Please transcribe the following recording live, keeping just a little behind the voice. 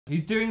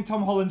He's doing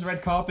Tom Holland's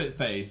red carpet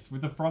face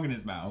with the frog in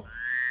his mouth.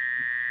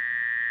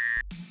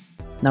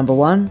 Number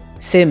 1.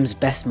 Sims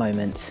best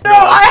moments. No,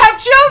 I have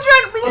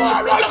children!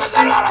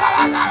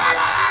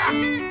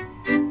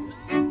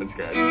 That's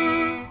good.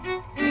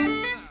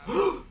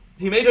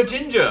 He made a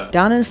ginger!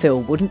 Dan and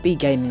Phil wouldn't be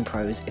gaming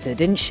pros if they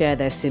didn't share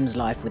their Sims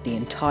life with the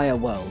entire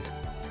world.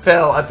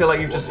 Phil, I feel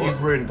like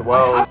you've ruined the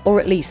world. Or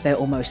at least their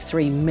almost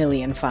 3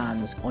 million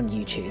fans on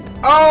YouTube.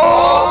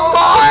 Oh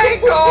my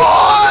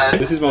god!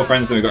 This is more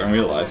friends than we got in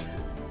real life.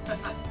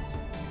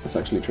 That's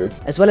actually true.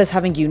 As well as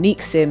having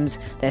unique Sims,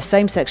 their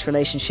same-sex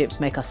relationships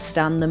make us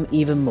stan them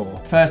even more.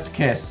 First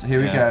kiss,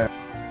 here we go.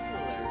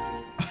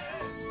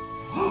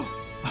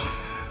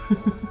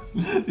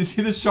 You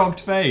see the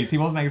shocked face? He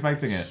wasn't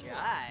expecting it.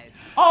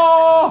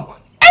 Oh!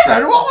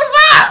 Evan, what was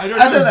that?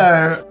 I don't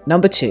know.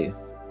 Number 2.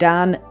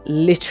 Dan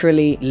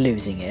literally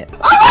losing it.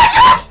 Oh my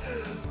god!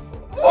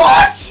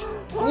 What?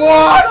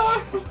 What?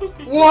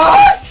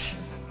 What?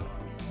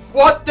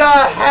 What the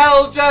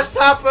hell just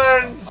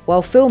happened?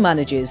 While Phil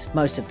manages,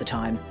 most of the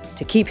time,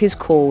 to keep his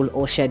cool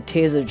or shed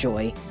tears of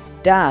joy,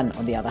 Dan,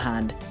 on the other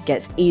hand,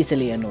 gets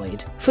easily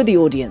annoyed, for the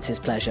audience's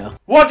pleasure.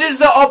 What is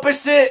the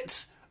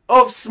opposite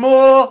of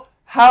small,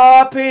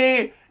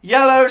 happy,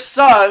 yellow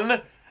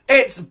sun?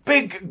 It's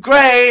big,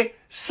 grey,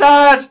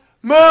 sad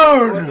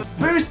moon!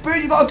 Boost,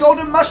 you got a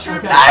golden mushroom!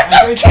 Okay, No,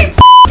 don't keep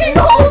f***ing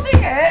holding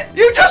it!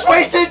 You just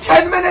wasted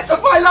 10 minutes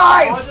of my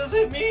life! What does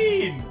it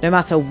mean? No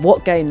matter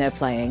what game they're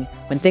playing,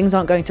 when things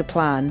aren't going to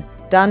plan,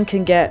 Dan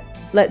can get,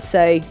 let's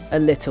say, a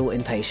little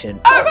impatient.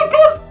 Oh my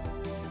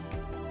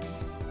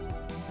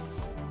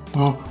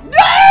god!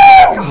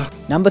 No!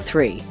 Number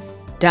 3.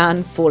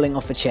 Dan falling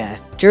off a chair.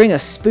 During a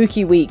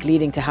spooky week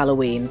leading to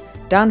Halloween,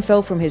 Dan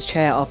fell from his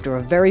chair after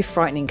a very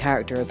frightening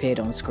character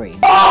appeared on screen.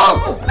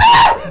 Oh!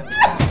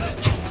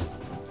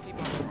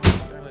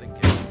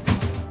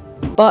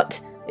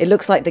 But it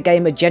looks like the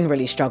gamer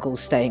generally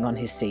struggles staying on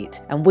his seat,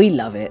 and we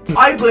love it.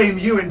 I blame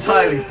you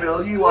entirely,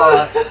 Phil. You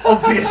are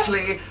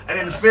obviously an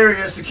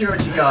inferior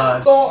security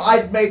guard. Thought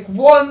I'd make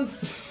one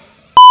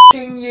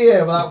f***ing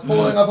year without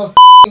falling off a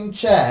f***ing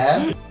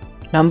chair.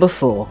 Number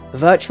 4.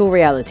 Virtual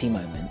reality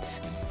moments.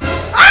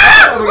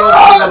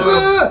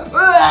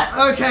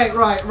 Okay,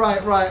 right,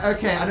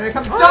 okay. I know you're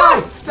coming.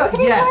 Die!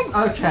 Yes,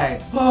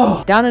 okay.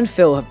 Dan and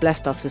Phil have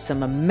blessed us with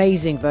some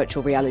amazing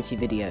virtual reality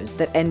videos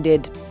that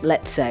ended,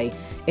 let's say,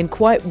 in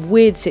quite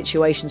weird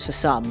situations for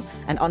some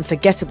and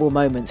unforgettable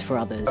moments for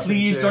others.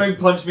 Please don't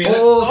punch me in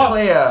All the...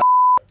 clear.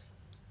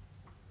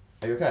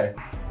 Are you okay?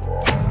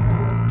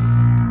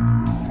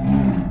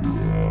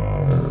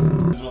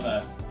 There's one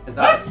there. Is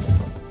that?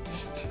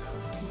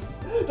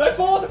 Don't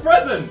fall on the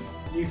present!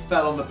 You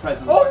fell on the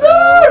present. Oh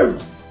no!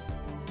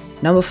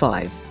 Number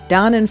 5.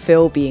 Dan and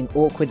Phil being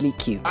awkwardly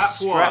cute.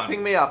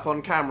 Strapping me up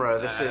on camera,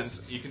 this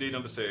is... You can do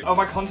numbers 2. Oh,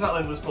 my contact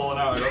lens has fallen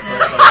out. I got so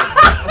excited.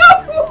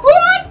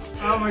 What?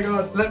 Oh my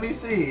god. Let me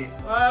see.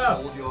 Ah.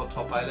 Hold your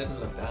top eyelid and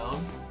look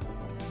down.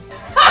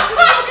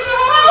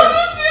 How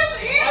does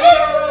this even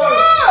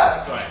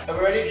work? Right. Are we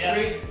ready? Yeah.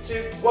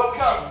 3, 2, 1,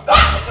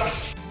 go!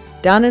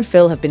 Dan and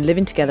Phil have been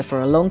living together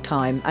for a long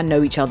time and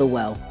know each other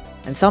well.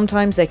 And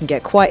sometimes they can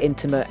get quite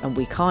intimate and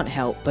we can't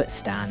help but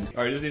stan.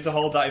 Alright, just need to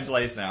hold that in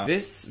place now.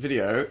 This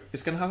video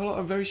is going to have a lot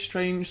of very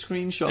strange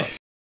screenshots.